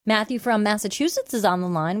Matthew from Massachusetts is on the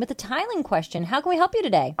line with a tiling question. How can we help you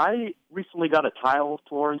today? I recently got a tile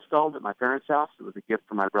floor installed at my parents' house. It was a gift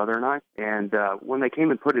from my brother and I. And when they came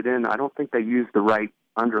and put it in, I don't think they used the right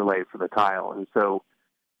underlay for the tile. And so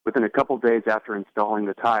within a couple of days after installing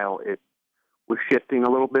the tile, it was shifting a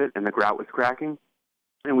little bit and the grout was cracking.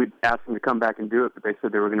 And we asked them to come back and do it, but they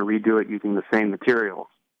said they were going to redo it using the same materials.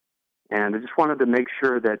 And I just wanted to make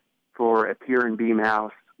sure that for a pier and beam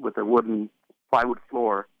house with a wooden plywood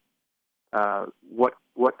floor,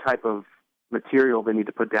 what type of material they need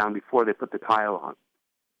to put down before they put the tile on,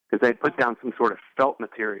 because they put down some sort of felt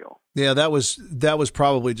material. Yeah, that was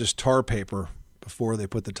probably just tar paper before they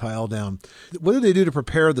put the tile down. What did they do to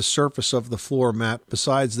prepare the surface of the floor, Matt?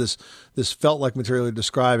 Besides this felt-like material you're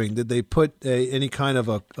describing, did they put any kind of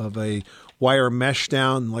a wire mesh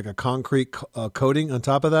down, like a concrete coating on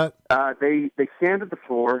top of that? They sanded the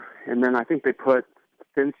floor, and then I think they put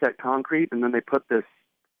thin set concrete, and then they put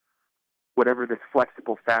whatever this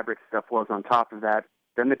flexible fabric stuff was on top of that.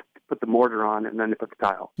 Then they put the mortar on, and then they put the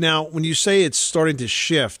tile. Now, when you say it's starting to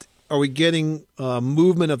shift, are we getting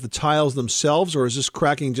movement of the tiles themselves, or is this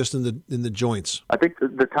cracking just in the joints? I think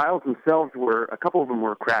the tiles themselves a couple of them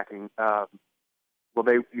were cracking.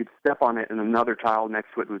 You'd step on it, and another tile next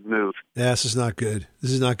to it would move. Yeah, this is not good.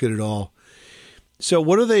 This is not good at all. So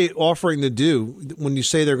what are they offering to do when you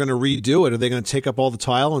say they're going to redo it? Are they going to take up all the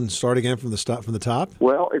tile and start again from the top?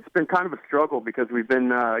 Well, it's been kind of a struggle because we've been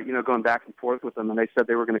going back and forth with them, and they said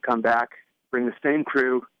they were going to come back, bring the same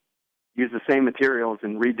crew, use the same materials,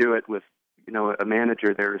 and redo it with a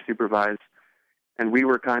manager there to supervise. And we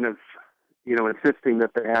were kind of insisting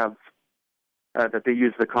that they have that they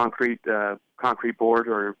use the concrete board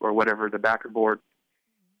or whatever, the backer board,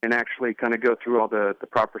 and actually kind of go through all the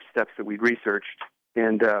proper steps that we'd researched.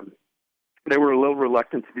 And they were a little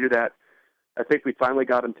reluctant to do that. I think we finally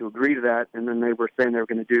got them to agree to that, and then they were saying they were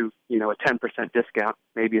going to do, a 10% discount,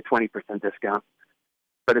 maybe a 20% discount.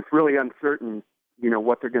 But it's really uncertain,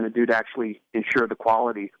 what they're going to do to actually ensure the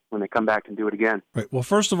quality when they come back and do it again. Right. Well,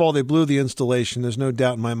 first of all, they blew the installation. There's no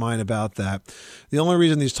doubt in my mind about that. The only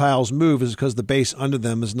reason these tiles move is because the base under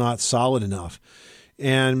them is not solid enough.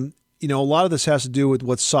 And a lot of this has to do with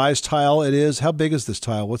what size tile it is. How big is this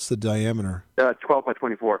tile? What's the diameter? 12 by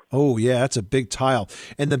 24. Oh, yeah, that's a big tile.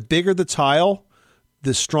 And the bigger the tile,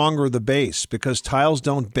 the stronger the base, because tiles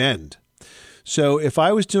don't bend. So if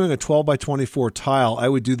I was doing a 12 by 24 tile, I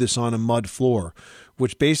would do this on a mud floor,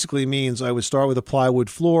 which basically means I would start with a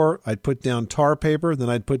plywood floor. I'd put down tar paper, then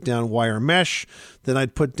I'd put down wire mesh, then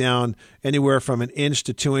I'd put down anywhere from 1 inch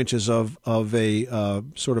to 2 inches of a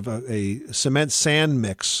sort of a cement sand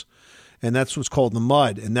mix. And that's what's called the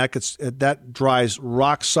mud, and that dries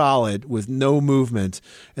rock solid with no movement.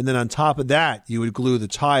 And then on top of that, you would glue the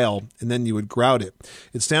tile, and then you would grout it.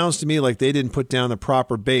 It sounds to me like they didn't put down the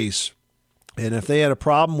proper base. And if they had a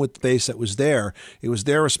problem with the base that was there, it was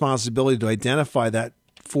their responsibility to identify that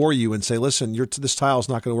for you and say, listen, this tile is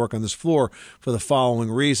not going to work on this floor for the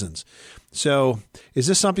following reasons. So is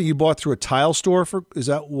this something you bought through a tile store? Is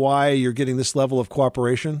that why you're getting this level of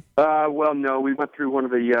cooperation? Well, no, we went through one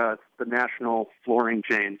of the national flooring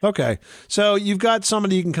chains. Okay. So you've got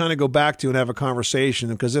somebody you can kind of go back to and have a conversation,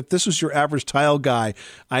 because if this was your average tile guy,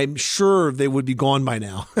 I'm sure they would be gone by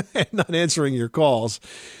now and not answering your calls.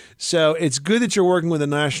 So it's good that you're working with a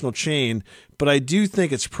national chain, but I do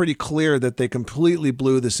think it's pretty clear that they completely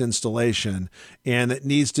blew this installation and it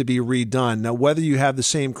needs to be redone. Now, whether you have the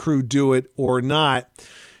same crew do it or not,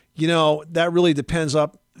 that really depends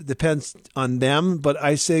on them, but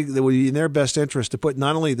I say that it would be in their best interest to put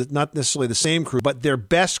not necessarily the same crew, but their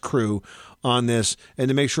best crew on this, and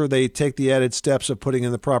to make sure they take the added steps of putting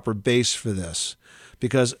in the proper base for this.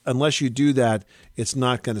 Because unless you do that, it's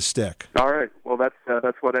not going to stick. All right. Well,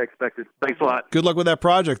 that's what I expected. Thanks a lot. Good luck with that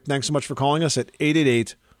project. Thanks so much for calling us at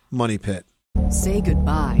 888-MONEY-PIT. Say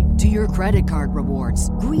goodbye to your credit card rewards.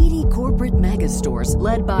 Greedy corporate mega stores,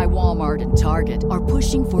 led by Walmart and Target, are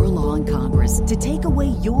pushing for a law in Congress to take away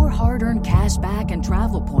your hard-earned cash back and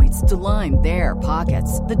travel points to line their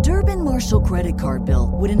pockets. The Durbin-Marshall credit card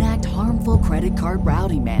bill would enact harmful credit card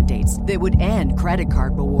routing mandates that would end credit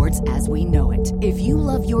card rewards as we know it. If you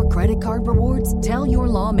love your credit card rewards, tell your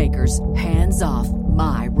lawmakers, hands off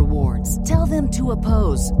my rewards. Tell them to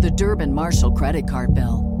oppose the Durbin-Marshall credit card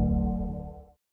bill.